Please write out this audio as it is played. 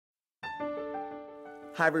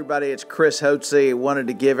Hi everybody, it's Chris Hotze. I wanted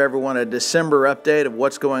to give everyone a December update of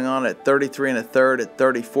what's going on at 33 1/3 at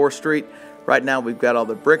 34th Street. Right now we've got all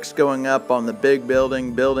the bricks going up on the big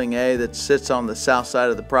building, Building A, that sits on the south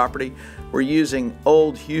side of the property. We're using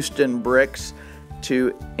old Houston bricks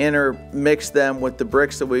to intermix them with the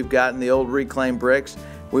bricks that we've got in the old reclaimed bricks.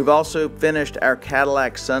 We've also finished our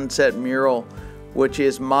Cadillac Sunset mural, which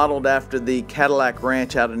is modeled after the Cadillac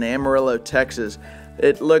Ranch out in Amarillo, Texas.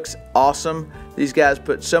 It looks awesome. These guys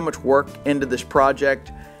put so much work into this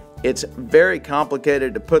project. It's very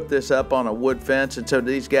complicated to put this up on a wood fence, and so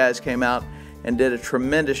these guys came out and did a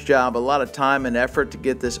tremendous job, a lot of time and effort to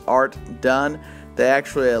get this art done. They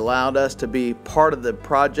actually allowed us to be part of the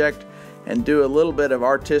project and do a little bit of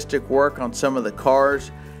artistic work on some of the cars.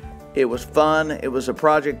 It was fun. It was a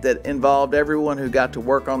project that involved everyone who got to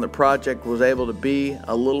work on the project was able to be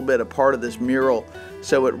a little bit a part of this mural.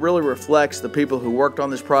 So it really reflects the people who worked on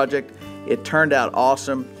this project. It turned out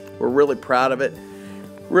awesome. We're really proud of it.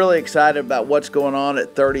 Really excited about what's going on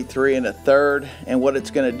at 33 1/3 and what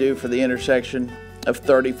it's going to do for the intersection of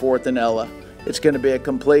 34th and Ella. It's going to be a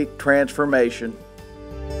complete transformation.